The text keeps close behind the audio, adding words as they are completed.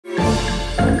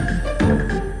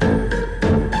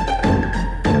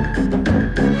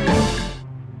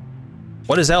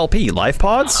What is LP? Life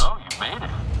pods? Oh, you made it.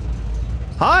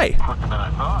 Hi. Quicker than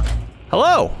I thought.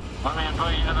 Hello. Let me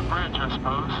invite you to the bridge, I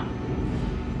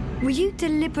suppose. Were you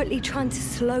deliberately trying to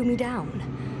slow me down?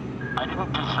 I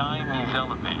didn't design these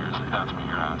elevators, if that's what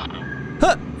you're asking.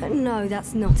 Huh. No,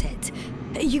 that's not it.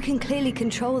 You can clearly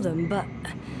control them, but...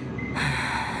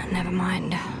 never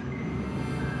mind.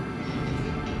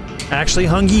 Actually,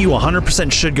 Hungy, you 100%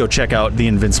 should go check out the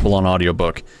Invincible on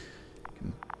audiobook.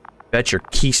 Bet your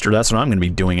keister that's what I'm going to be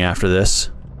doing after this.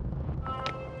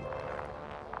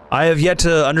 I have yet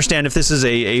to understand if this is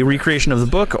a recreation of the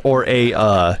book or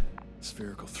a,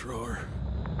 Spherical thrower.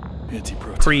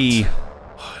 Anti-proton.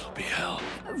 Oh, it'll be hell.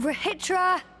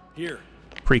 Rahitra! Here.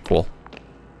 Prequel.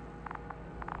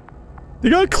 They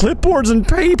got clipboards and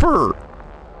paper!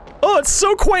 Oh, it's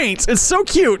so quaint! It's so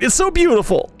cute! It's so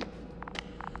beautiful!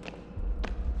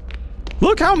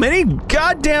 Look how many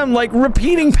goddamn, like,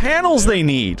 repeating panels they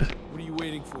need! What are you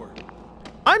waiting for?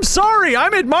 I'm sorry!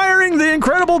 I'm admiring the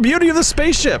incredible beauty of the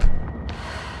spaceship!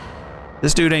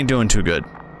 This dude ain't doing too good.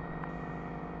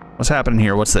 What's happening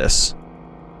here? What's this?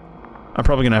 I'm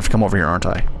probably gonna have to come over here, aren't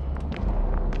I?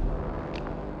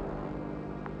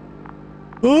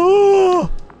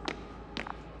 Oh!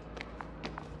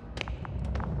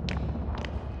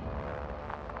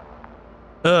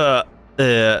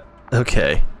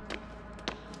 Okay.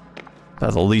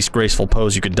 That's the least graceful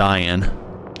pose you could die in.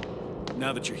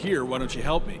 Now that you're here, why don't you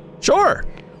help me? Sure!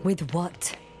 With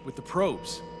what? With the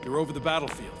probes. They're over the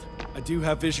battlefield. I do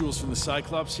have visuals from the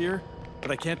Cyclops here, but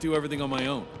I can't do everything on my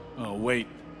own. Oh, wait.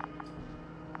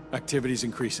 Activity's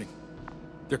increasing.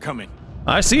 They're coming.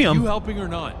 I see Are him. you helping or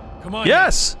not? Come on.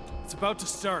 Yes! It's about to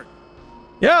start.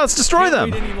 Yeah, let's destroy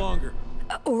them! Can't wait any longer.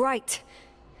 All right.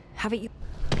 Have it you...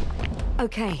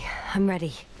 Okay, I'm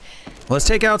ready. Let's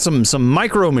take out some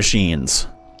micro machines.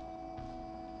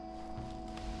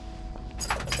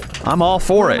 I'm all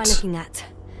for What am I it. looking at?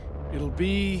 It'll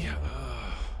be...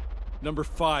 number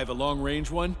 5, a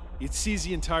long-range one. It sees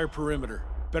the entire perimeter.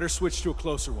 Better switch to a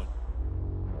closer one.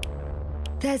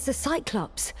 There's the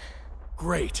Cyclops.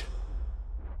 Great.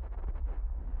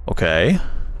 Okay.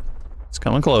 It's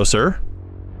coming closer.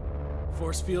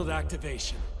 Force field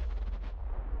activation.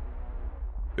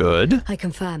 Good. I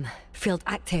confirm. Field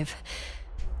active.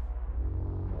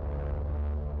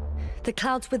 The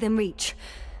cloud's within reach.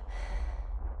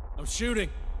 I'm shooting.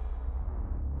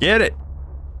 Get it.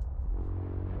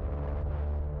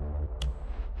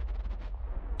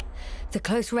 The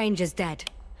close range is dead.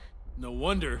 No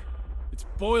wonder. It's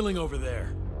boiling over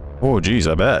there. Oh, geez,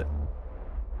 I bet.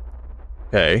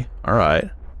 Okay, alright.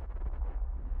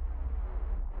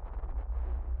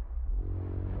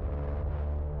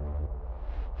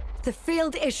 The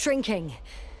field is shrinking.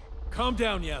 Calm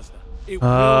down, Yasna. It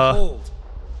will hold.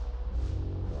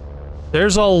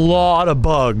 There's a lot of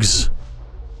bugs.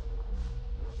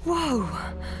 Whoa!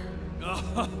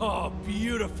 Oh,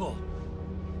 beautiful.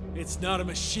 It's not a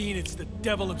machine, it's the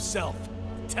devil himself.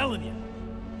 I'm telling you.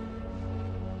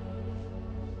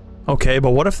 Okay,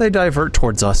 but what if they divert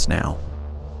towards us now?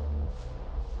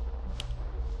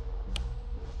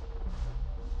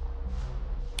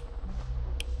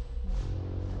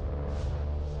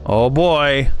 Oh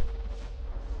boy.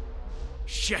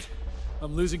 Shit.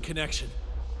 I'm losing connection.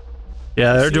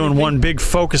 Yeah, they're See doing anything? one big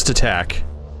focused attack.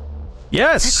 They're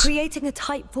Yes! creating a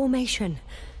tight formation.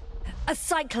 A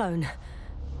cyclone.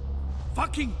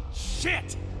 Fucking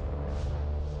shit!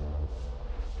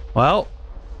 Well,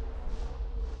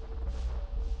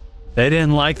 they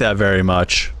didn't like that very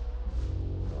much.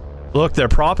 Look, they're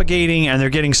propagating and they're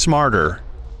getting smarter.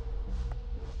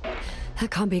 That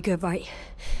can't be good, right?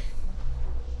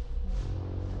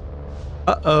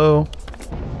 Uh-oh.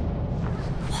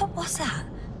 What was that?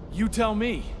 You tell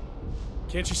me.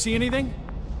 Can't you see anything?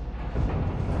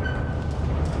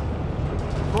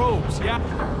 Probes, yeah.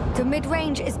 The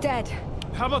mid-range is dead.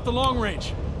 How about the long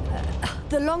range?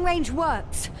 The long range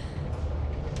works.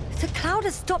 The cloud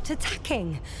has stopped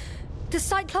attacking. The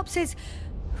Cyclops is...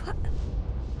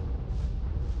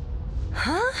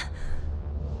 Huh?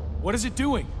 What is it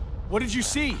doing? What did you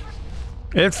see?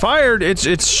 It fired.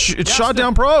 It shot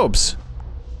down probes.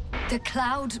 The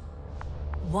cloud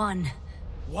won.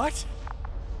 What?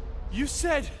 You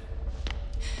said...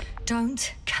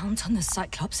 Don't count on the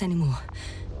Cyclops anymore.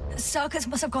 Circus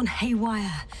must have gone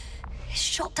haywire. It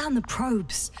shot down the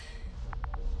probes.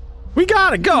 We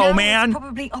gotta go, Now man. It's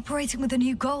probably operating with a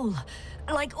new goal.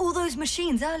 Like all those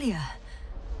machines earlier.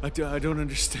 I don't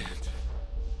understand.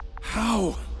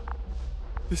 How?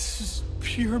 This is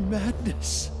pure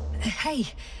madness. Hey,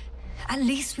 at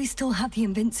least we still have the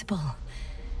Invincible.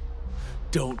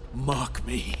 Don't mock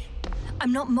me.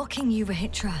 I'm not mocking you,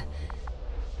 Rahitra.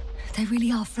 They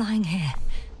really are flying here.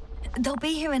 They'll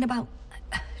be here in about...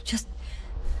 Just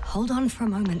hold on for a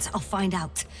moment. I'll find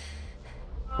out.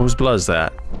 Whose blood's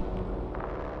that?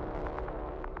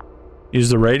 Use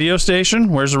the radio station?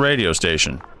 Where's the radio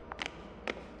station?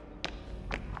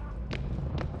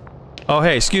 Oh,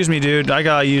 hey, excuse me, dude. I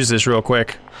gotta use this real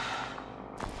quick.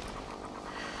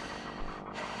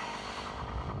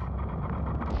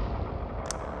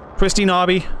 Twisty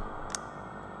knobby.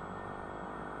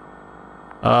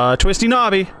 Twisty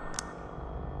knobby.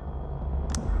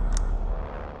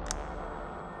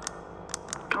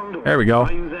 Condor, There we go.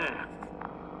 are you there?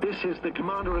 This is the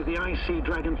commander of the IC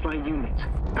Dragonfly unit,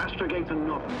 Astrogator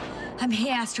Novel. I'm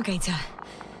here, Astrogator.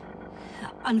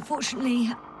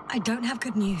 Unfortunately, I don't have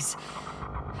good news.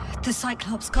 The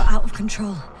Cyclops got out of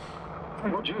control.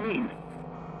 What do you mean?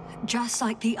 Just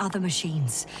like the other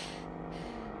machines.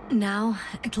 Now,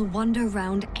 it'll wander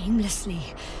around aimlessly.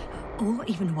 Or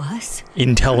even worse.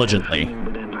 Intelligently. Nothing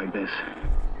would end like this.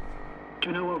 Do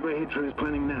you know what Rahitra is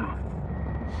planning now?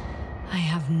 I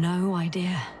have no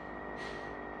idea.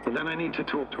 Well, then I need to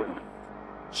talk to him.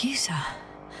 You, sir?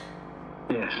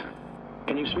 Yes.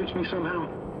 Can you switch me somehow?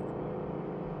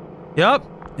 Yup.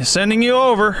 Sending you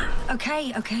over.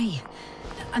 Okay.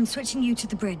 I'm switching you to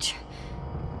the bridge.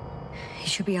 He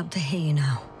should be able to hear you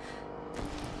now.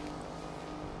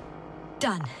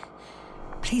 Done.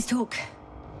 Please talk.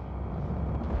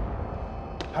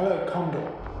 Hello,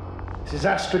 Condor. This is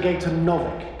Astrogator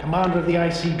Novik, commander of the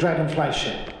IC Dragonfly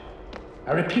ship.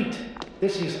 I repeat,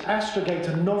 this is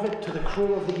Astrogator Novik to the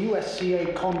crew of the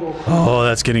USCA Condor. Oh,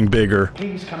 that's getting bigger.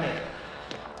 Please come in.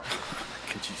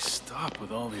 Could you stop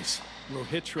with all these?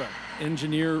 Rohitra,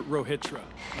 Engineer Rohitra.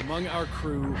 Among our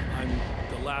crew, I'm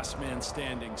the last man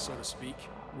standing, so to speak,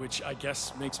 which I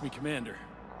guess makes me commander.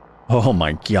 Oh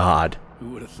my god.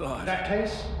 Who would have thought? In that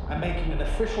case, I'm making an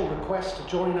official request to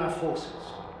join our forces,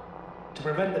 to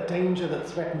prevent the danger that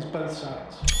threatens both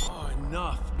sides. Oh,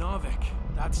 enough, Novik.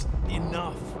 That's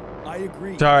enough. I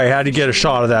agree. Sorry, I had to get a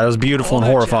shot of that. It was beautiful and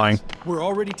horrifying. We're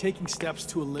already taking steps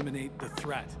to eliminate the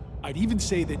threat. I'd even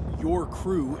say that your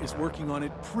crew is working on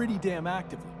it pretty damn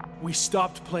actively. We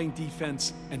stopped playing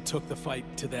defense and took the fight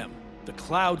to them. The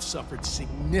Cloud suffered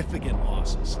significant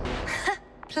losses.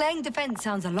 Playing defense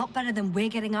sounds a lot better than we're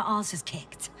getting our asses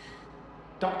kicked.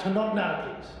 Doctor, not now,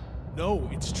 please. No,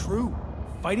 it's true.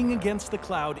 Fighting against the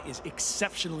Cloud is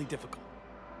exceptionally difficult.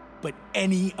 But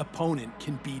any opponent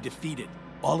can be defeated.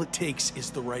 All it takes is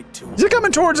the right tool. Is it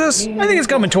coming towards us? I think it's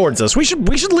coming towards us. We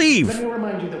should leave. Let me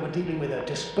remind you that we're dealing with a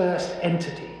dispersed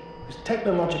entity whose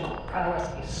technological prowess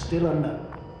is still unknown.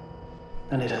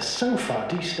 And it has so far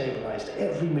destabilized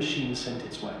every machine sent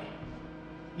its way.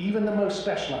 Even the most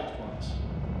specialized ones.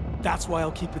 That's why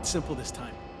I'll keep it simple this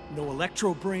time. No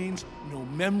electro brains, no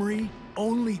memory,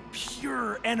 only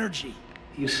pure energy.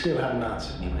 You still haven't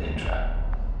answered me, Rahitra.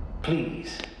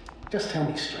 Please, just tell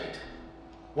me straight.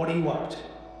 What are you up to?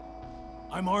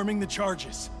 I'm arming the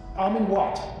charges. Arming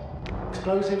what?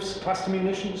 Explosives, cluster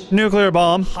munitions? Nuclear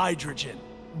bomb. Hydrogen.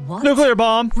 What? Nuclear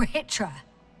bomb. Rahitra,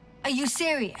 are you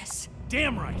serious?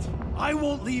 Damn right. I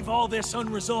won't leave all this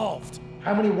unresolved.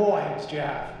 How many warheads do you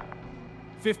have?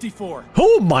 54.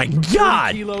 Oh my 30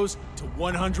 god. kilos to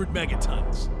 100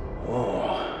 megatons.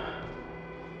 Oh,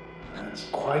 that's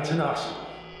quite an arsenal.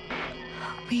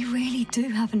 We really do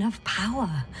have enough power.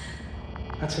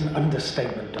 That's an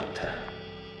understatement, Doctor.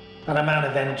 That amount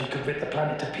of energy could rip the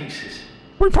planet to pieces.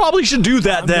 We probably should do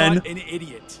that I'm then. not an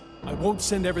idiot. I won't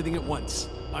send everything at once.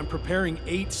 I'm preparing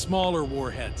 8 smaller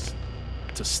warheads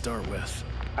to start with.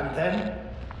 And then?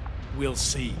 We'll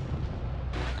see.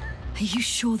 Are you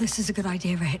sure this is a good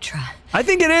idea, Rahitra? I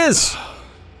think it is.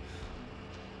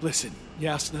 Listen,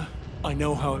 Yasna, I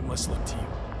know how it must look to you.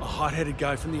 A hot-headed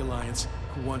guy from the Alliance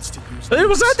who wants to use It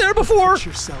was not there before. Put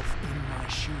yourself in my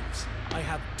shoes. I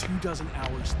have 24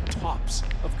 hours tops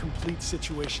of complete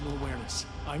situational awareness.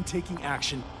 I'm taking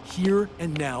action here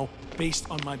and now based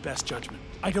on my best judgment.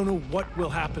 I don't know what will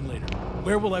happen later.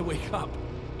 Where will I wake up?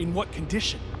 In what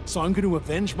condition? So I'm going to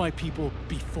avenge my people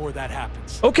before that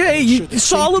happens. Okay, Make sure the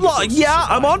solid safety law. of those Yeah,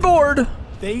 who I'm on survive. board.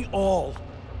 They all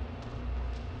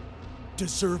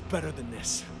deserve better than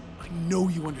this. I know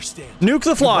you understand. Nuke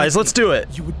the flies. Let's do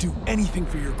it. You would do anything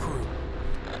for your crew.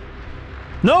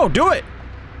 No, do it.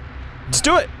 Let's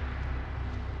do it.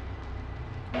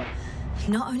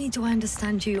 Not only do I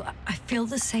understand you, I feel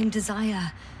the same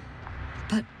desire.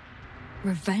 But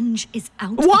revenge is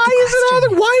out of the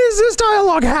question. Why is this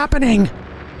dialogue happening?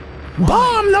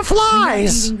 Bomb the We are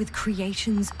flies. dealing with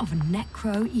creations of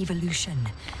necro-evolution.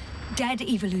 Dead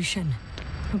evolution.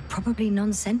 Probably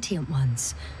non-sentient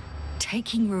ones.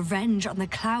 Taking revenge on the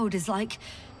Cloud is like...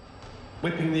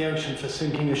 Whipping the ocean for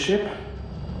sinking a ship?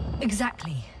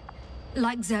 Exactly.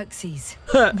 Like Xerxes.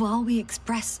 While we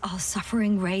express our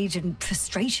suffering, rage, and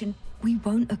frustration, we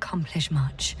won't accomplish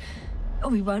much.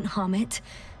 We won't harm it.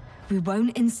 We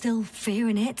won't instill fear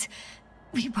in it.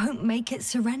 We won't make it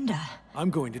surrender. I'm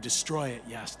going to destroy it,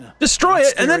 Yasna. Destroy Not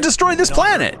it and then stare destroy it, this not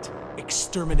planet. hurt it.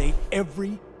 Exterminate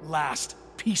every last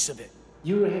piece of it.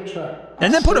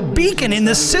 And then put a beacon in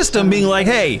the system being like,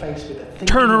 hey,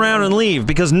 turn around and leave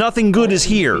because nothing good is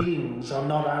here. Beings are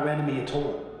not our enemy at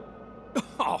all.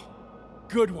 Oh,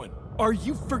 good one. Are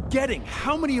you forgetting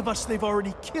how many of us they've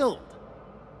already killed?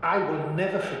 I will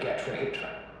never forget Rahitra.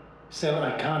 Still,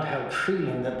 I can't help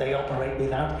feeling that they operate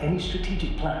without any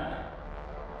strategic plan.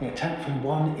 They attack from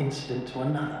one incident to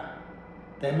another.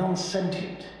 They're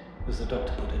non-sentient, as the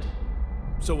doctor put it.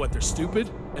 So what, they're stupid?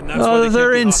 And that's why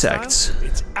they're can't be insects. hostile?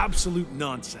 It's absolute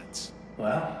nonsense.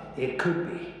 Well, it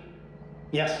could be.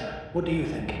 Yes, sir. What do you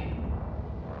think?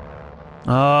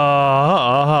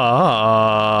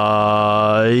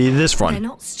 This one. They're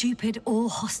not stupid or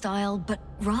hostile, but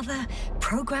rather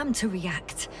programmed to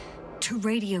react to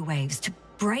radio waves, to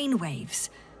brain waves.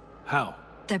 How?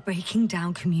 They're breaking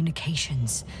down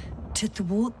communications to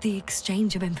thwart the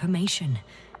exchange of information.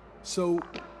 So,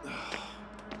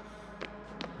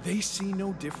 they see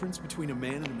no difference between a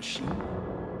man and a machine?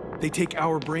 They take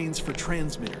our brains for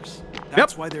transmitters.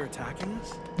 That's why they're attacking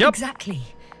us? Yep. Exactly.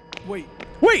 Wait,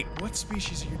 What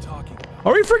species are you talking about?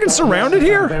 Are we freaking surrounded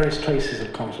here? Various traces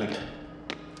of conflict,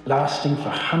 lasting for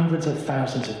hundreds of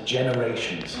thousands of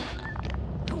generations.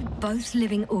 Both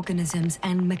living organisms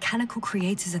and mechanical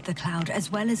creators of the cloud,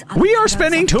 as well as other We are products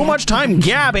spending of too dead much time evolution.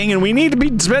 gabbing, and we need to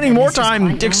be spending more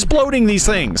time exploding these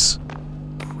things.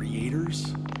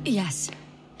 Creators? Yes.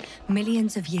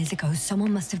 Millions of years ago,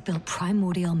 someone must have built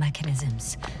primordial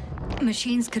mechanisms.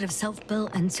 Machines could have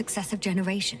self-built in successive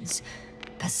generations,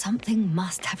 but something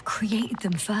must have created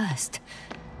them first.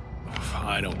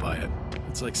 I don't buy it.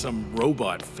 It's like some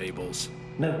robot fables.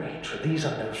 No, Rachel, these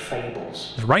are no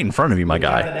fables. It's right in front of you, my We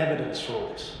have guy. evidence for all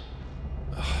this.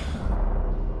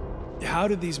 How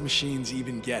did these machines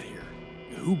even get here?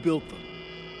 Who built them?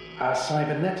 Our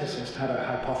cyberneticist had a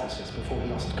hypothesis before he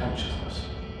lost consciousness.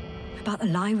 About the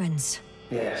Lyrans.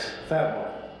 Yes, that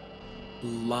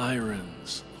one.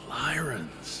 Lyrans.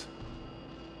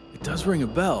 It does ring a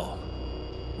bell.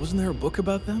 Wasn't there a book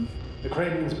about them? The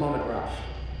Craven's monograph.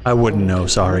 I wouldn't know,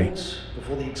 sorry.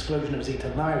 Before the explosion of Zeta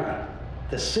Lyra,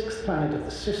 the sixth planet of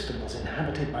the system was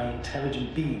inhabited by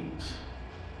intelligent beings.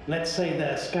 Let's say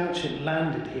their scout ship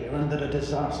landed here and that a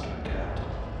disaster occurred.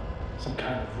 Some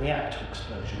kind of reactor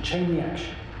explosion, chain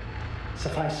reaction.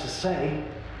 Suffice to say,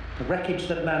 the wreckage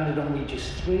that landed on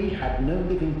Regis 3 had no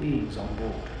living beings on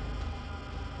board.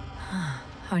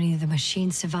 Only the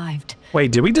machine survived.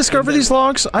 Wait, did we discover these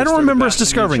logs? I don't remember us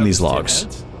discovering these logs.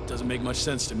 Doesn't make much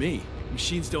sense to me.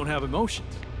 Machines don't have emotions.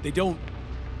 They don't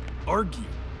argue.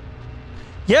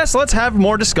 Yes, let's have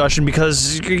more discussion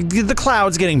because the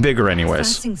cloud's getting bigger anyways.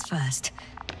 First things first.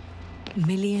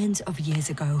 Millions of years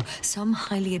ago, some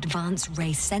highly advanced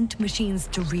race sent machines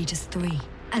to Regis 3.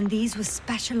 And these were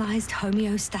specialized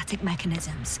homeostatic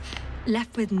mechanisms,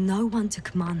 left with no one to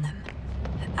command them.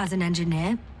 As an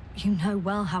engineer, you know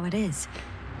well how it is.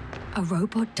 A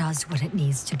robot does what it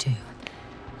needs to do,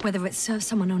 whether it serves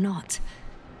someone or not.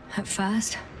 At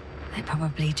first, they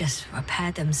probably just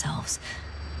repaired themselves,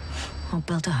 or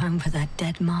built a home for their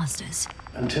dead masters.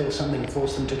 Until something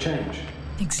forced them to change.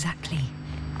 Exactly.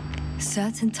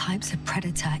 Certain types of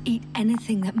predator eat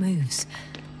anything that moves.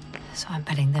 So I'm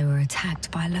betting they were attacked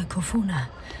by local fauna.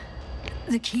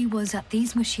 The key was that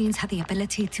these machines had the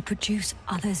ability to produce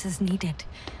others as needed.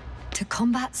 To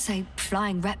combat, say,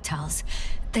 flying reptiles,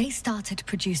 they started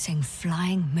producing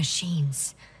flying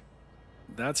machines.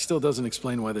 That still doesn't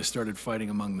explain why they started fighting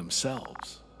among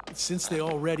themselves. Since they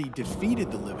already defeated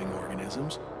the living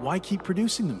organisms, why keep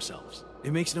producing themselves?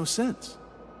 It makes no sense.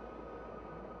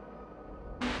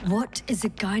 What is the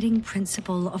guiding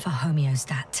principle of a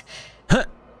homeostat?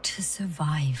 To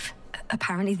survive.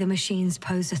 Apparently the machines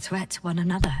pose a threat to one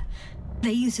another.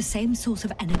 They use the same source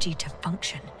of energy to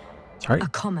function. Sorry? A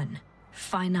common,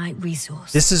 finite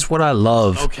resource. This is what I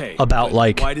love about,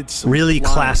 like, really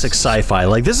classic sci-fi.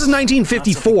 Like, this is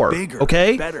 1954, bigger,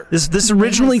 okay? better. This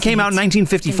originally came out in They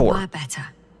 1954. were better.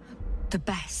 The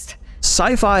best.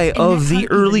 Sci-fi of the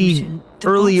earlier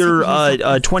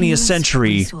 20th century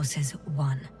Resources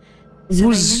won. So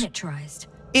was they miniaturized.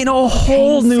 in a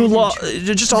whole new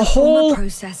just a whole The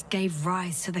process gave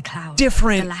rise to the cloud.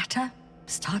 different The latter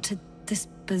started this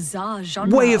bizarre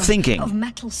genre way of thinking. of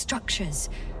metal structures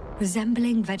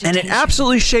resembling vegetation. and it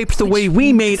absolutely shaped the way we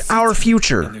which made formed our the city.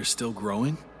 future. And they're still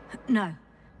growing? No,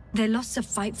 They lost a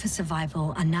fight for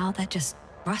survival, and now they're just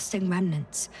rusting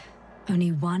remnants.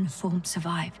 Only one form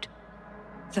survived.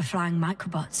 The flying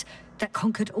microbots that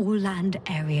conquered all land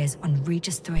areas on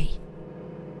Regis 3.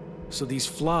 So these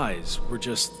flies were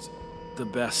just the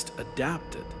best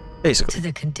adapted. Basically. To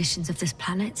the conditions of this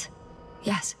planet?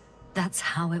 Yes, that's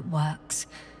how it works.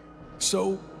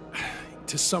 So,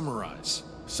 to summarize,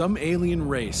 some alien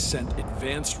race sent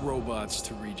advanced robots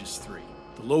to Regis 3.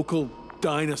 The local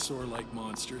dinosaur-like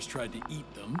monsters tried to eat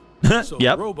them. So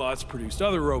Yep. the robots produced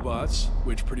other robots,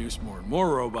 which produced more and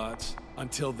more robots,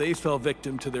 until they fell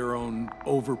victim to their own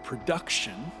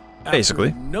overproduction. Basically.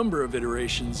 After a number of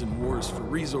iterations and wars for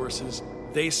resources,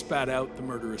 they spat out the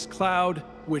murderous cloud,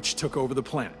 which took over the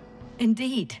planet.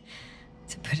 Indeed.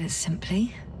 To put it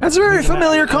simply, That's a very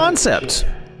familiar concept.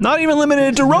 Not even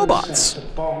limited to robots. To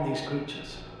bomb these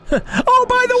creatures. Oh,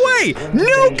 by the way,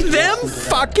 nuke them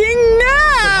fucking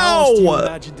How else do you now!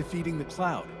 imagine defeating the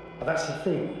cloud? But that's the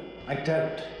thing. I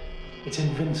don't. It's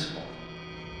invincible.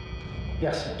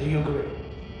 Yes, sir. Do you agree?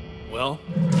 Well,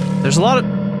 There's a lot of...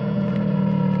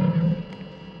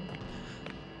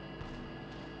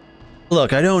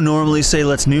 Look, I don't normally say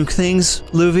let's nuke things,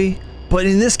 Luvi, but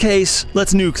in this case,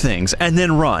 let's nuke things, and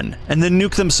then run, and then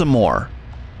nuke them some more.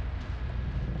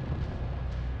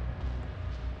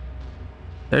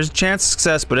 There's a chance of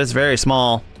success, but it's very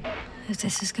small. if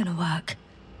this is gonna work,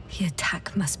 the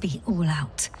attack must be all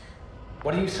out.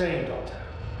 What are you saying, Doctor?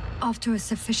 After a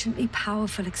sufficiently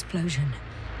powerful explosion,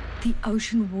 the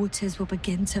ocean waters will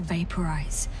begin to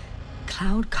vaporize.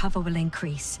 Cloud cover will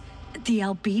increase, the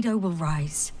albedo will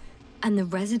rise, and the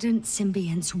resident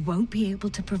symbionts won't be able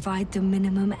to provide the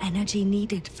minimum energy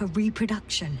needed for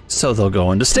reproduction. So they'll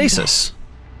go into stasis.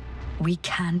 We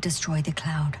can destroy the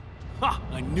cloud, ha!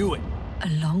 I knew it.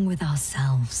 along with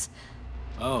ourselves.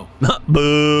 Oh, you don't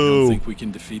Boo! think we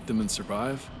can defeat them and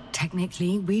survive?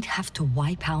 Technically, we'd have to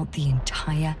wipe out the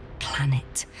entire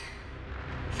planet.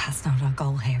 That's not our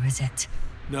goal here, is it?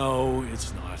 No,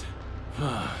 it's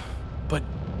not. But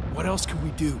what else can we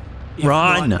do? If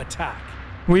Run. not attack.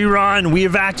 We run, we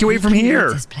evacuate from We can leave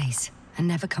here. this place and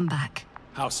never come back.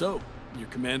 How so? Your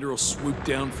commander will swoop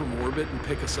down from orbit and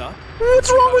pick us up?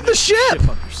 What's wrong with the ship? Chip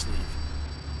up your sleeve.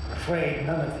 I'm afraid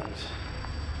none of these.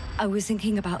 I was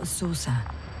thinking about a saucer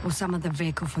or some other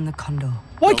vehicle from the Condor.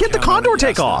 Why Don't can't the count on Condor it,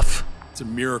 take Yasna. off? It's a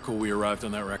miracle we arrived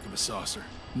on that wreck of a saucer.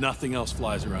 Nothing else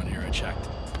flies around here, I checked.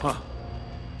 Huh.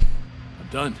 I'm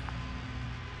done.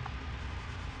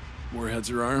 Warheads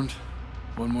are armed.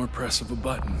 One more press of a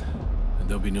button, and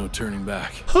there'll be no turning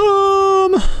back.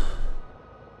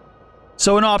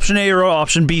 So an option A or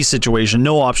option B situation,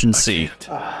 no option C.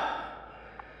 Can't.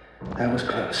 That was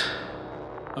close.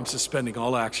 I'm suspending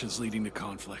all actions leading to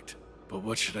conflict. But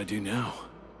what should I do now?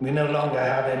 We no longer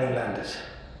have any landers.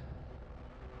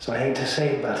 So I hate to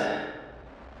say it, but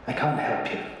I can't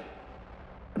help you.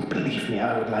 And believe me,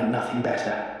 I would like nothing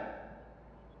better.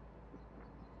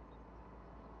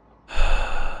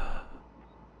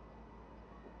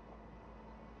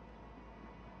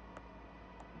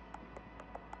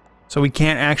 So we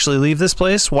can't actually leave this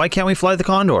place? Why can't we fly the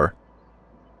Condor?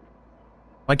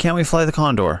 Why can't we fly the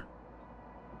Condor?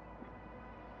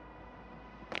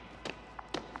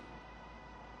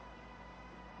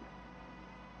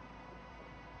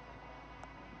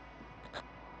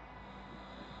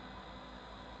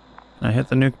 Can I hit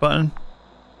the nuke button?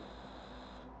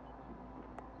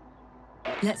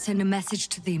 Let's send a message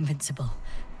to the Invincible.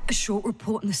 A short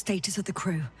report on the status of the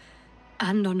crew.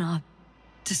 And on our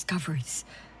discoveries.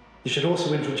 You should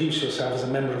also introduce yourself as a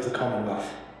member of the Commonwealth.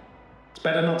 It's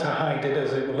better not to hide it,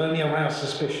 as it will only arouse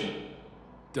suspicion.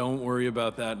 Don't worry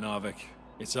about that, Novik.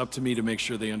 It's up to me to make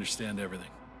sure they understand everything.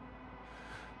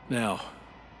 Now,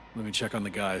 let me check on the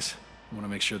guys. I want to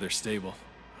make sure they're stable.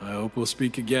 I hope we'll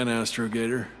speak again,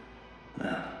 Astrogator.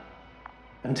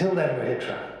 Until then,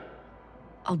 Rahitra.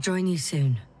 I'll join you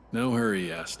soon. No hurry,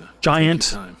 Yasna. Giant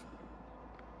Take your time.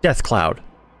 death cloud.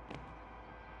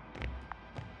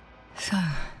 So,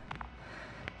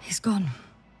 he's gone.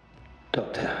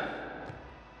 Doctor.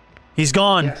 He's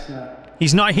gone. Yes, no.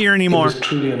 He's not here It anymore. was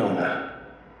truly an honor.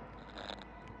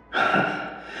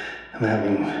 I'm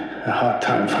having a hard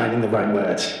time finding the right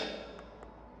words.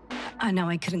 I know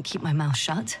I couldn't keep my mouth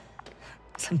shut.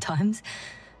 Sometimes.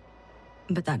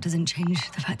 But that doesn't change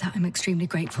the fact that I'm extremely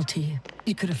grateful to you.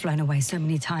 You could have flown away so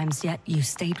many times, yet you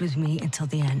stayed with me until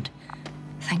the end.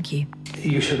 Thank you.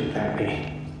 You shouldn't thank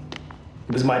me.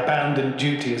 It was my bounden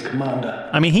duty as commander.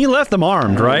 I mean, he left them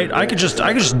armed, right? I could just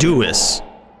do this.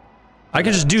 I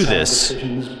could just do this.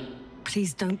 Decisions.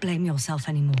 Please don't blame yourself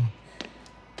anymore.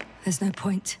 There's no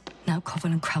point. Now Koval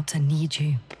and Krauter need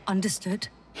you. Understood?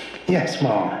 Yes,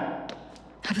 Mom.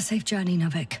 Have a safe journey,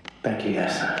 Novik. Thank you,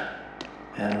 Yasser.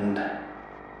 And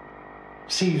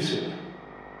see you soon.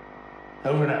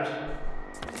 Over and out.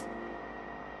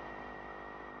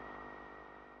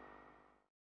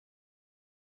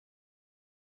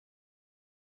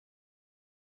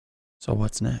 So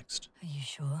what's next? Are you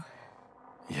sure?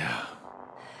 Yeah.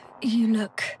 You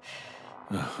look...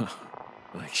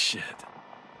 Like shit.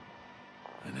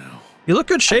 I know. You look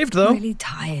good shaved, though. Really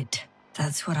tired.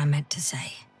 That's what I meant to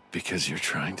say. Because you're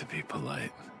trying to be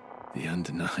polite. The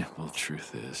undeniable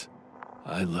truth is,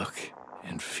 I look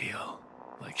and feel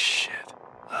like shit.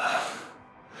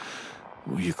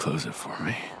 Will you close it for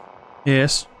me?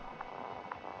 Yes.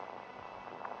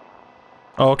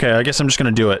 Oh, okay, I guess I'm just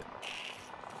gonna do it.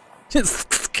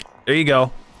 There you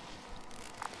go.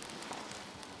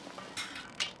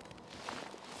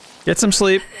 Get some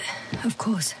sleep. Of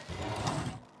course.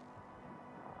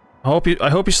 I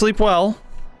hope you sleep well.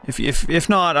 If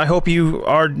not, I hope you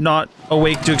are not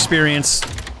awake to experience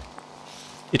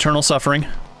eternal suffering.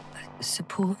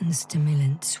 Support and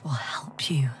stimulants will help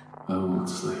you. I won't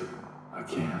sleep. I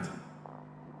can't.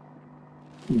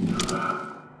 You know that.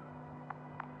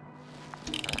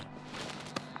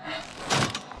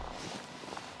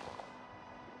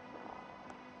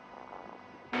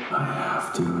 I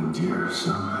have to endure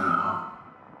somehow.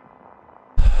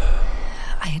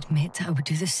 I admit I would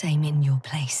do the same in your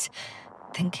place.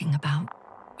 Thinking about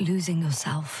losing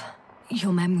yourself,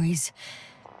 your memories,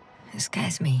 it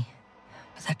scares me.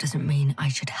 But that doesn't mean I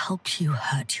should help you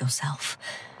hurt yourself.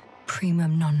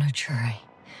 Primum non nocere.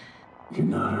 You're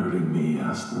not hurting me,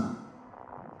 Asta.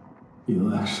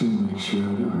 You'll actually make sure I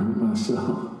don't hurt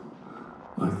myself.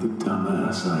 Like the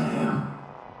dumbass I am.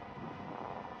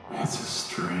 It's a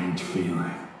strange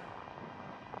feeling.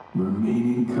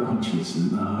 Remaining conscious in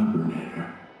the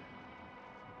hibernator.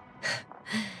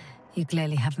 You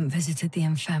clearly haven't visited the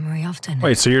infirmary often.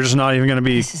 Wait, so you're just not even gonna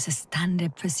be... This is a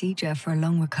standard procedure for a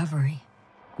long recovery.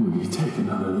 Will you take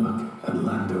another look at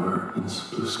Landor and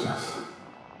Spluskas?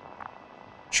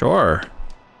 Sure.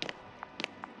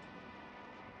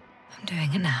 I'm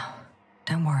doing it now.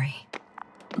 Don't worry.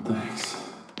 Thanks.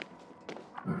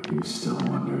 Are you still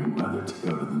wondering whether to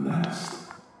go to the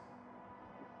nest?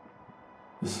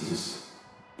 This is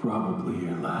probably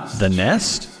your last The chance.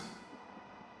 nest?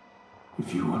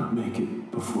 If you want to make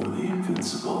it before the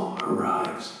Invincible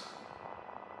arrives,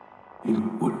 it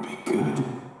would be good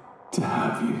to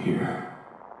have you here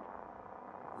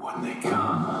when they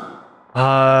come.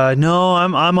 No,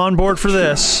 I'm on board for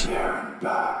this. There and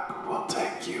back will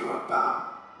take you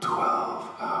about 12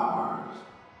 hours.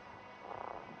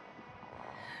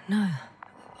 No,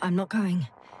 I'm not going.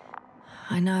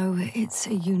 I know it's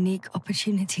a unique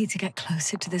opportunity to get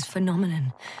closer to this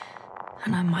phenomenon,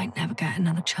 and I might never get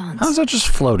another chance. How's that just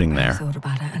floating I there? thought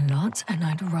about it a lot, and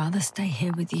I'd rather stay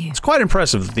here with you. It's quite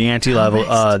impressive, the anti-level,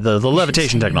 the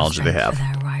levitation technology they have. For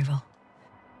their arrival.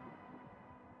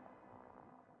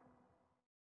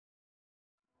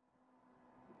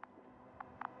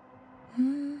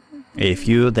 A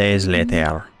few days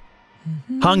later.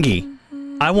 Hungy,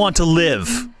 I want to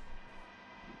live.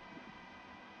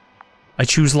 I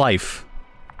choose life.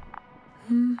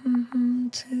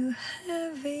 Too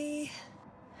heavy,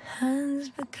 hands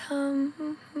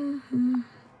become.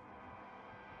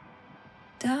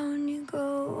 Down you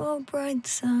go, oh bright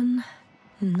sun.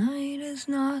 Night is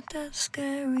not that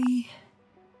scary.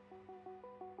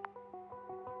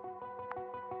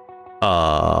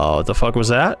 What the fuck was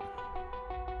that?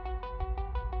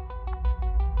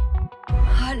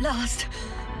 At last,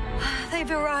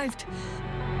 they've arrived.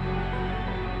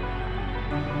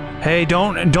 Hey,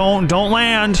 don't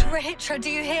land. Rahitra, do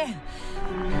you hear?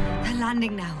 They're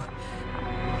landing now.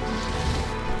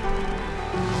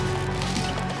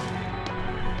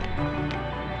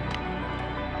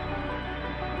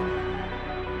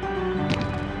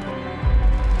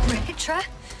 Rahitra?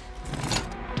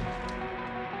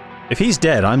 If he's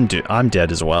dead, I'm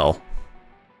dead as well.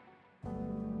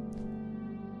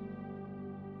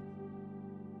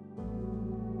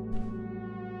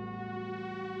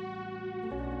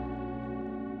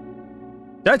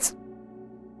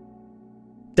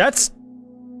 That's...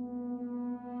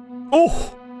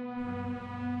 Oh!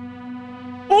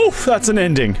 Oof, that's an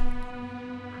ending.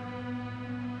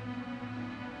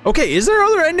 Okay, is there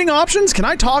other ending options? Can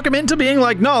I talk him into being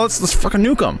like, no, let's fucking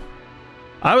nuke him?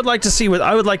 I would like to see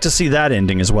that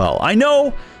ending as well. I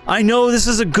know this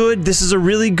is a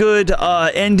really good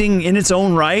ending in its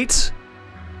own right,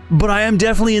 but I am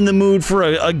definitely in the mood for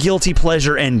a guilty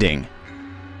pleasure ending.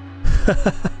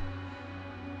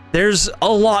 There's a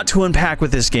lot to unpack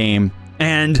with this game,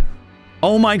 and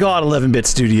oh my god, 11-Bit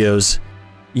Studios,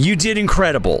 you did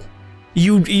incredible.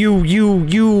 You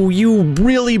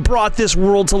really brought this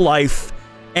world to life,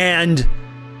 and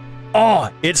oh,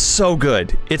 it's so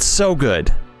good. It's so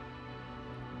good.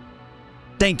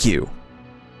 Thank you.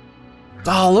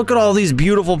 Oh, look at all these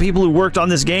beautiful people who worked on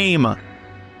this game.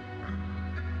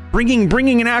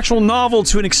 Bringing an actual novel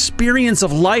to an experience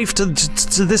of life to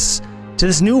this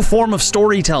new form of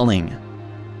storytelling.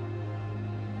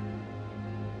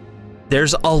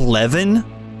 There's 11?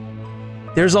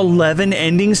 There's 11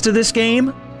 endings to this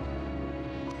game?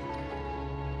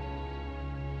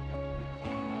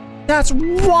 That's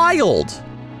wild!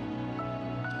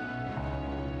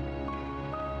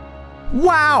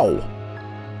 Wow!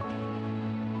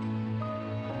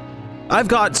 I've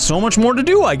got so much more to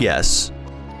do, I guess.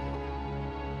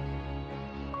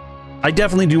 I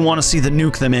definitely do want to see the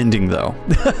nuke them ending, though.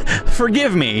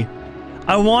 Forgive me.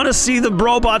 I want to see the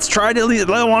robots try to.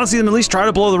 I want to see them at least try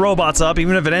to blow the robots up,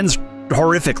 even if it ends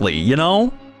horrifically, you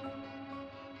know?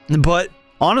 But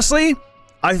honestly,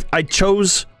 I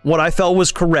chose what I felt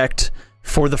was correct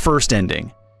for the first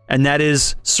ending, and that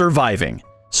is surviving.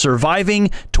 Surviving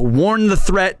to warn the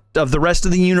threat of the rest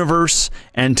of the universe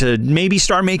and to maybe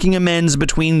start making amends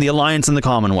between the Alliance and the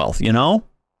Commonwealth, you know?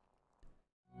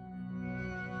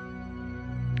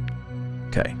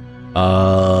 Okay.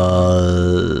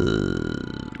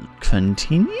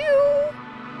 Continue?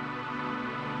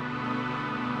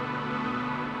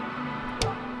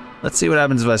 Let's see what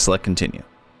happens if I select continue.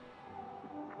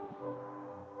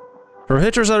 For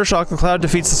Hitcher's Utter Shock, the Cloud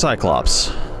defeats the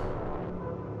Cyclops.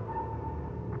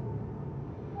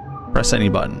 Press any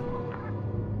button.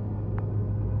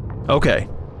 Okay.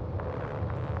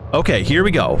 Okay, here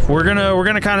we go. We're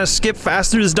gonna kind of skip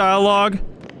fast through this dialogue.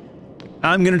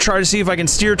 I'm gonna try to see if I can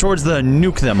steer towards the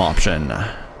nuke them option.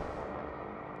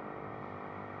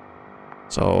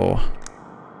 So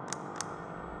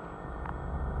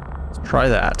let's try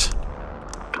that.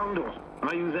 Condor,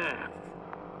 are you there?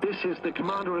 This is the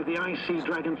commander of the IC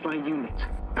Dragonfly unit,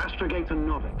 Astrogator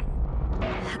Novik.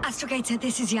 Astrogator,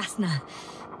 this is Yasna.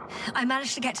 I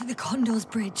managed to get to the Condor's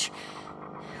bridge,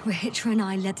 where Hitcher and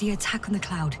I led the attack on the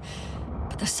Cloud,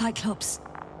 but the Cyclops...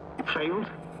 Failed?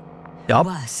 Yup.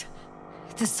 Worse.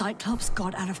 The Cyclops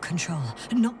got out of control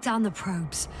and knocked down the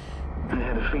probes. I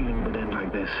had a feeling it would end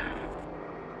like this.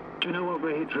 Do you know what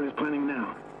Hitcher is planning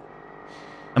now?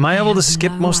 Am I able to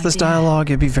skip most of this dialogue?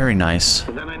 It'd be very nice.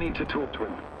 Then I need to talk to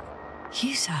him.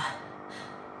 You, sir?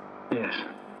 Yes.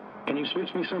 Can you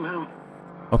switch me somehow?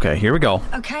 Okay, here we go.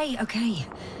 Okay.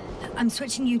 I'm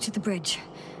switching you to the bridge.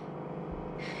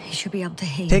 You should be able to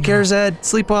hear. Take care, Zed.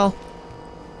 Sleep well.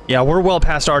 Yeah, we're well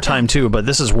past our time too, but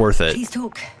this is worth it. Please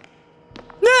talk.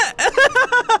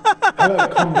 Hello,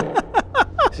 Condor.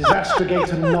 This is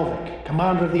Astrogator Novik,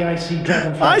 commander of the IC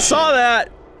Dragonfly. I saw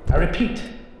that! I repeat,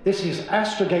 this is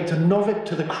Astrogator Novik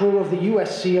to the crew of the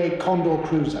USCA Condor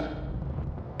cruiser.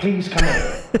 Please come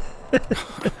in.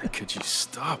 Could you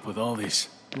stop with all these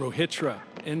Rohitra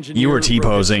engineer? You were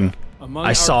T-posing. Among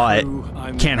I saw our it. crew,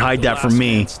 I'm Can't hide the that from last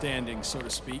me. man standing, so to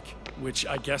speak, which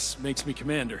I guess makes me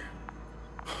commander.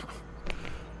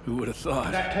 Who would have In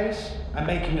thought? that case, I'm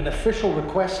making an official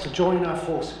request to join our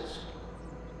forces,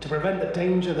 to prevent the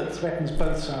danger that threatens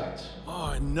both sides. Oh,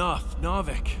 enough,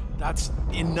 Novik. That's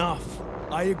enough.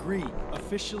 I agree,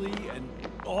 officially, and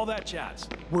all that jazz.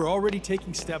 We're already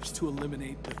taking steps to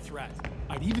eliminate the threat.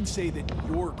 I'd even say that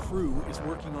your crew is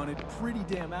working on it pretty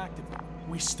damn actively.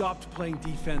 We stopped playing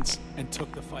defense and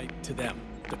took the fight to them.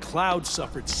 The Cloud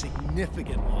suffered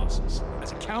significant losses.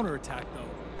 As a counterattack,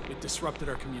 though, it disrupted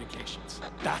our communications.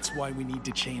 That's why we need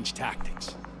to change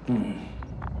tactics.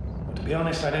 But to be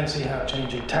honest, I don't see how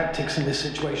changing tactics in this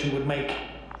situation would make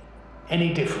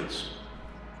any difference.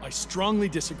 I strongly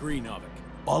disagree, Novik.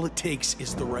 All it takes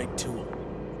is the right tool.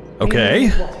 Okay.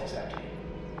 What exactly?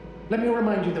 Let me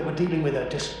remind you that we're dealing with a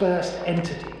dispersed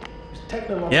entity. whose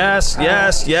technological Yes, power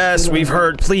yes, is yes, still we've unknown.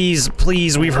 heard.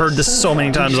 Please, we've heard this so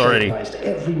many times already.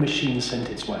 Every machine sent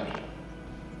its way.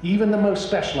 Even the most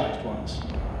specialized ones.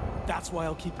 That's why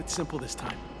I'll keep it simple this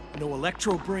time. No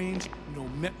electro brains, no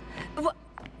What?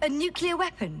 A nuclear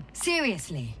weapon?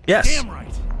 Seriously? Yes. Damn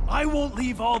right. I won't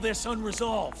leave all this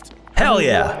unresolved. Hell How many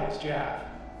yeah. warheads do you have?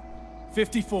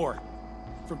 54.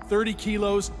 From 30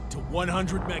 kilos to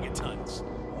 100 megatons.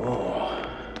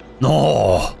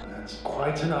 No. That's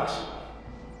quite an arsenal.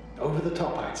 Over the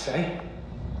top, I'd say.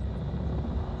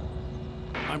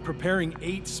 I'm preparing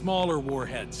 8 smaller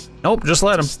warheads Nope, just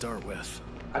let to him. start with.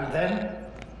 And then,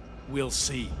 We'll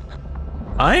see.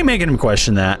 I ain't making him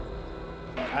question that.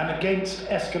 I'm against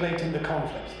escalating the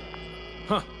conflict.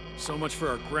 Huh. So much for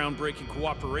our groundbreaking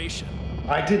cooperation.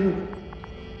 I didn't...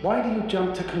 Why do you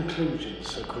jump to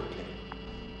conclusions so quickly?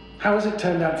 How has it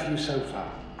turned out for you so far?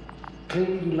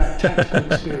 Clearly you lack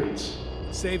tactical experience.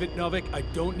 Save it, Novik. I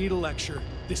don't need a lecture.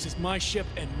 This is my ship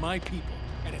and my people,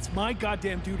 and it's my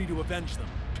goddamn duty to avenge them.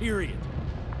 Period.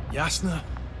 Yasna,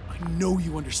 I know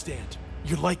you understand.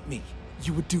 You're like me.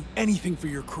 You would do anything for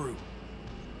your crew.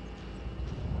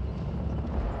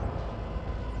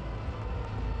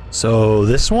 So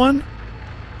this one?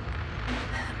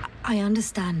 I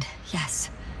understand, yes.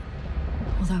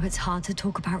 Although it's hard to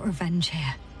talk about revenge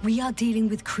here. We are dealing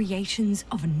with creations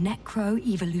of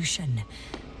necro-evolution.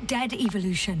 Dead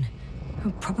evolution.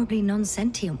 Probably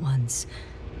non-sentient ones.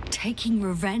 Taking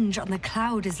revenge on the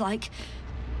cloud is like...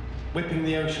 Whipping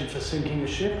the ocean for sinking a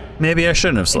ship? Maybe I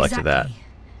shouldn't have selected Exactly.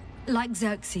 Like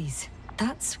Xerxes.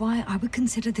 That's why I would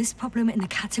consider this problem in the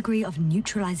category of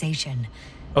neutralization.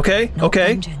 that. Okay, Not okay.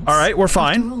 vengeance. All right, we're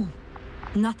fine. After all,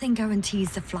 nothing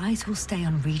guarantees the flies will stay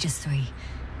on Regis 3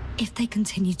 if they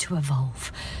continue to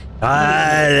evolve.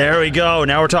 Ah, there we go.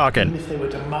 Now we're Even talking. if they were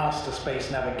to master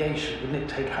space navigation, wouldn't it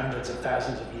take hundreds of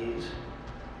thousands of years?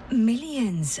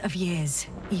 Millions of years,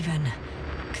 even,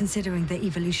 considering the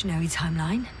evolutionary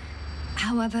timeline.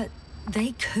 However,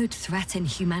 they could threaten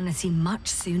humanity much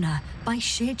sooner by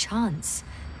sheer chance.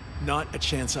 Not a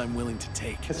chance I'm willing to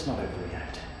take. Let's not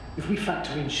overreact. If we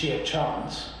factor in sheer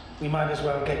chance, we might as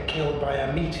well get killed by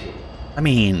a meteor. I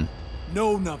mean,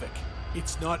 No, Novik.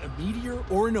 It's not a meteor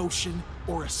or an ocean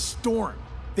or a storm.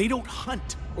 They don't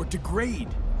hunt or degrade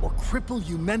or cripple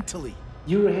you mentally.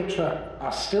 You, Hitra,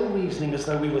 are still reasoning as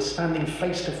though we were standing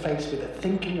face to face with a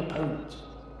thinking opponent.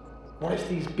 What if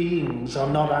these beings are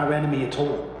not our enemy at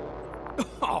all?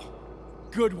 Oh,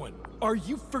 good one. Are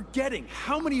you forgetting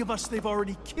how many of us they've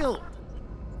already killed?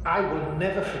 I will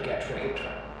never forget,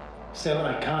 Hitra. Still,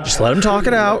 I can't Just let 'em talk it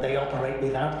truly out. that they operate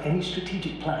without any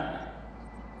strategic plan.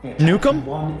 They attack Nuke 'em? from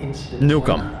one incident Nuke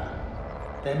to 'em. another.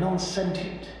 They're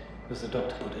non-sentient, as the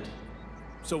doctor put it.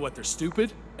 So what, they're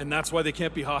stupid? And that's why they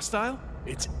can't be hostile?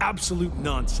 It's absolute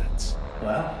nonsense.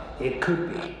 Well, it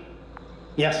could be.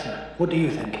 Yasna, what do you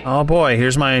think? oh boy,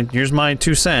 here's my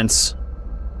 2 cents.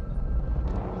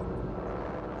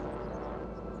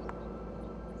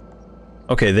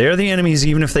 Okay, they're the enemies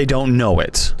even if they don't know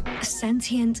it.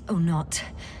 Sentient or not,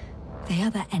 they are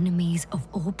the enemies of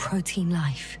all protein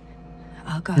life.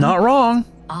 Ergo, Not wrong.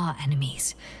 our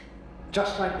enemies.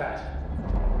 Just like that.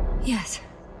 Yes.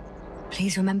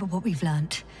 Please remember what we've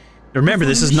learnt. Remember,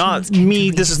 this is not Machines came to me,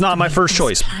 reach this is not my the first this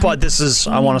choice, planet but this is,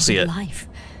 I want to see it. life,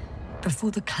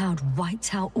 before the cloud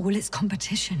wiped out all its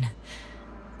competition.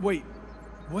 Wait,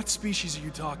 what species are you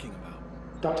talking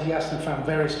about? Dr. Yasna found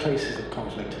various traces of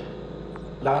conflict,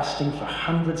 lasting for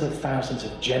hundreds of thousands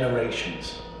of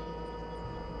generations.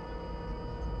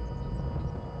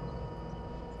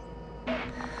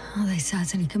 Oh, they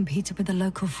certainly competed with the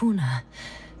local fauna.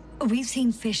 We've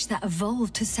seen fish that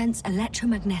evolved to sense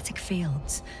electromagnetic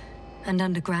fields. And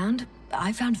underground,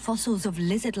 I found fossils of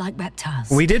lizard-like reptiles.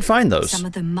 We did find those. Some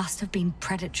of them must have been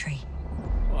predatory.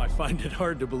 Well, I find it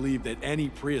hard to believe that any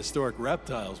prehistoric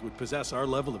reptiles would possess our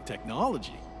level of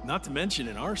technology, not to mention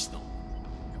an arsenal.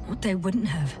 They wouldn't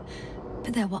have.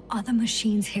 But there were other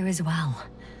machines here as well.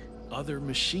 Other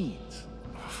machines?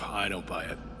 I don't buy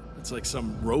it. It's like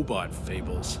some robot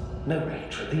fables. No,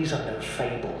 Rachel, these are no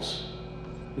fables.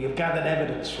 We have gathered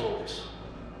evidence for all this.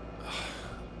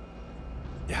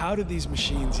 How did these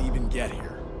machines even get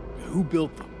here? Who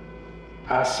built them?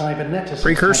 Our cyberneticist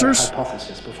Precursors? had a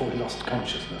hypothesis before he lost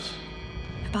consciousness.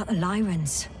 About the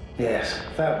Lyrans. Yes,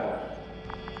 that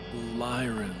one.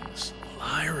 Lyrans.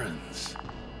 Lyrans.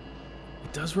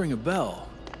 It does ring a bell.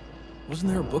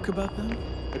 Wasn't there a book about them?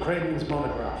 The Cranian's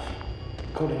monograph.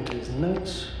 According to his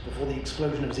notes, before the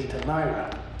explosion of Zeta Lyra,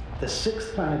 the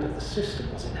 6th planet of the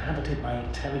system was inhabited by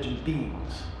intelligent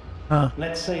beings.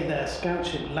 Let's say their scout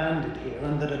ship landed here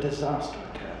and that a disaster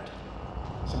occurred.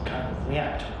 Some kind of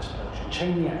reactor explosion,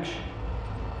 chain reaction.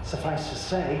 Suffice to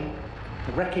say,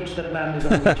 the wreckage that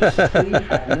landed on Regis 3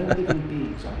 had no living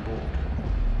beings on board.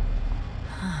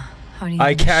 Only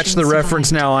I the catch the machines reference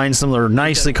survived. now, Einstein.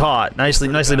 Nicely caught. Nicely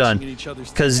done.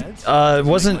 Because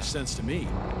wasn't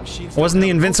the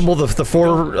Invincible the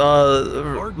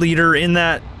 4 leader in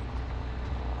that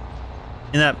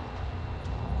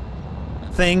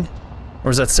thing,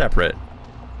 or is that separate?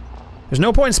 There's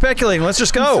no point in speculating. Let's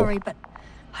just I'm go. sorry, but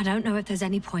I don't know if there's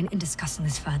any point in discussing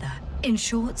this further. In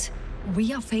short,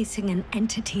 we are facing an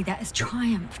entity that has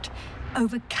triumphed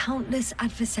over countless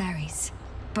adversaries,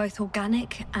 both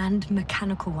organic and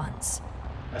mechanical ones.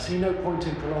 I see no point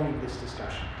in prolonging this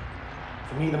discussion.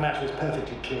 For me, the matter is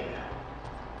perfectly clear.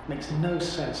 It makes no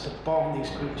sense to bomb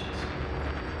these creatures.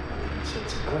 So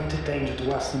it's a greater danger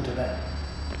to us than to them.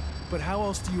 But how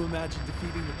else do you imagine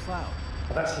defeating the cloud?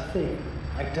 But that's the thing.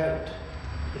 I don't.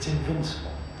 It's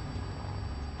invincible.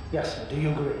 Yes, sir. Do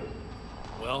you agree?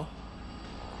 Well,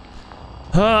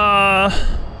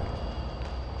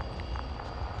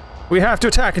 we have to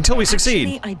attack until we succeed.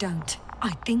 Actually, I don't.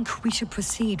 I think we should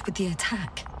proceed with the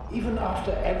attack. Even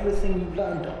after everything you've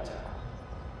learned, Doctor?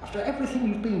 After everything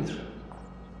you've been through?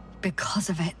 Because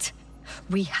of it,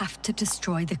 we have to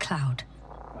destroy the cloud.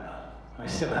 Well, I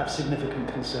still have significant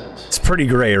concerns. It's pretty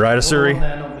great, right, Asuri?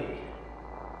 They're not me.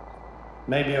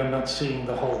 Maybe I'm not seeing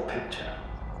the whole picture.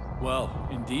 well,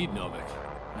 indeed, Novik.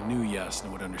 I knew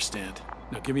Yasna would understand.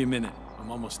 Now give me a minute.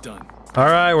 I'm almost done. All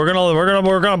right, we're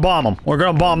gonna bomb them. We're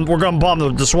gonna bomb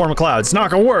the swarm of clouds. It's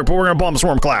not gonna work, but we're gonna bomb the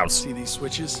swarm of clouds. See these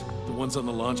switches? The ones on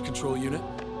the launch control unit?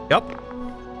 Yep.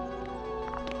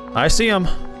 I see them.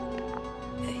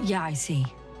 Yeah, I see.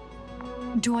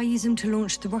 Do I use them to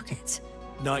launch the rockets?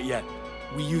 Not yet.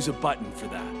 We use a button for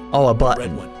that. Oh, a Red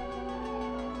button.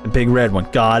 one. The big red one.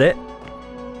 Got it.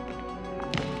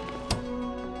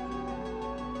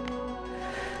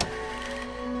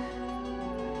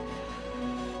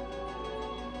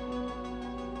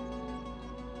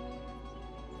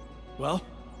 Well?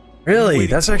 Really?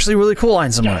 That's actually really cool,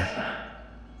 Einsamler.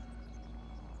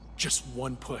 Just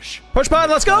one push. Push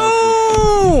button, let's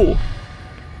go!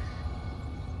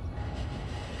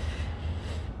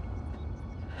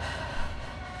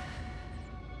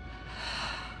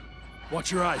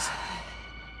 Watch your eyes.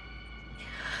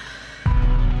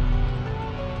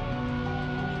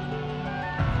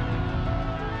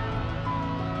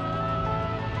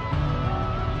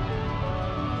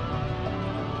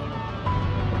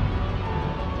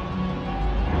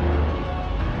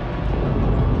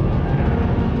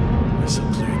 This'll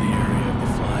clear the area of the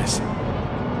flies.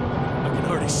 I can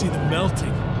already see them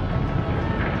melting.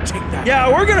 Take that.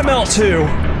 Yeah, we're gonna melt too.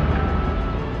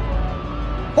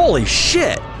 Holy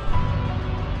shit.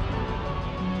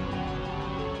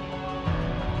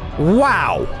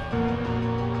 Wow.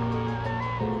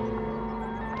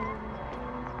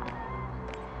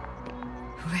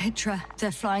 Redra,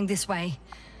 they're flying this way.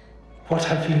 What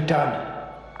have you done?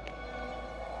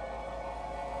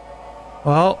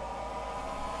 Well.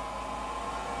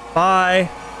 Bye.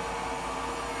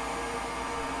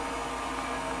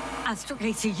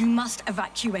 Astrogator, you must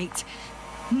evacuate.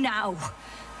 Now.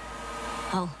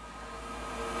 I'll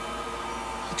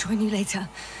join you later.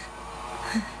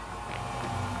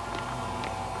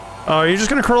 Oh, are you just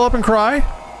gonna curl up and cry?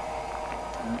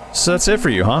 So that's it for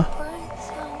you, huh?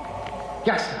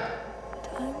 Yasna!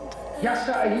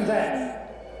 Yasna, are you there?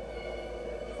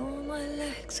 All my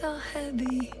legs are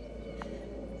heavy.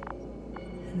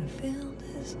 And the field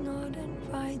is not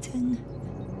inviting.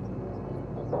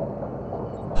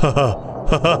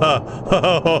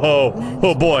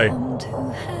 Oh boy. Become too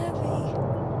heavy.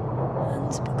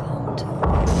 Hands become too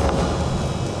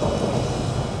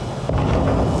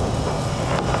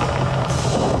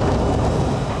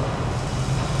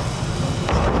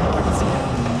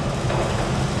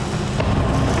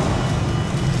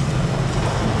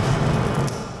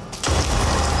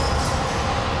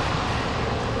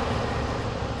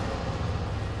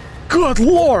Good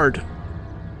lord!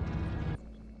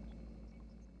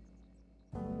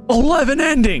 11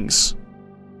 endings!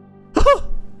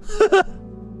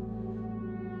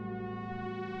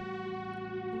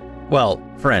 Well,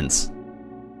 friends,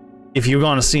 if you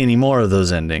want to see any more of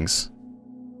those endings,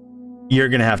 you're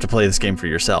gonna have to play this game for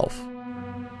yourself.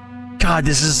 God,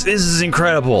 this is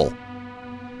incredible.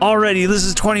 Already, this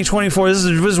is 2024. This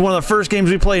is one of the first games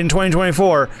we played in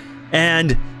 2024,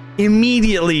 and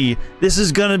immediately this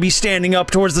is gonna be standing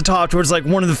up towards the top, towards like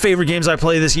one of the favorite games I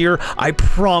play this year. I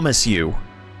promise you.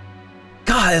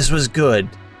 God, this was good.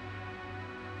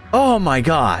 Oh my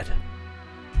god.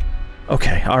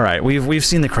 Okay, all right. We've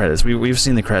seen the credits. We've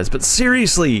seen the credits, but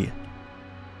seriously,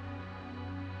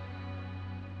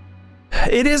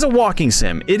 it is a walking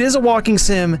sim. It is a walking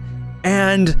sim,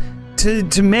 and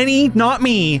to many, not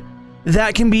me,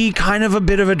 that can be kind of a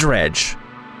bit of a dredge.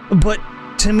 But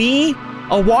to me,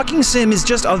 a walking sim is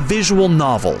just a visual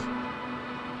novel.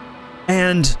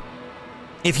 And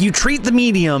if you treat the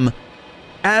medium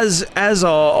as a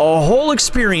whole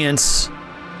experience,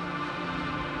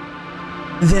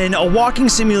 then a walking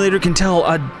simulator can tell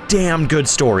a damn good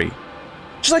story.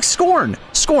 Just like Scorn.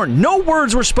 Scorn. No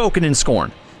words were spoken in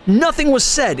Scorn. Nothing was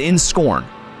said in Scorn.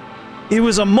 It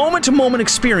was a moment-to-moment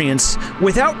experience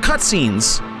without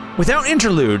cutscenes, without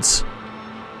interludes.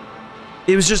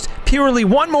 It was just purely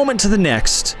one moment to the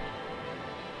next.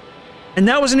 And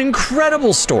that was an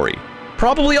incredible story.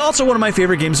 Probably also one of my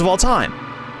favorite games of all time.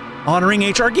 Honoring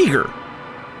H.R. Giger.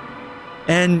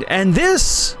 And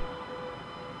this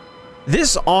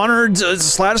this honored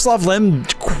Sladislav Lem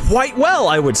quite well,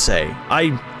 I would say.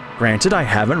 Granted, I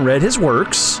haven't read his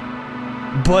works,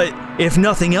 but if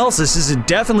nothing else, this has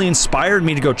definitely inspired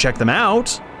me to go check them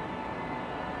out.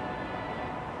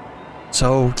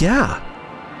 So, yeah.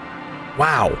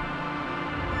 Wow.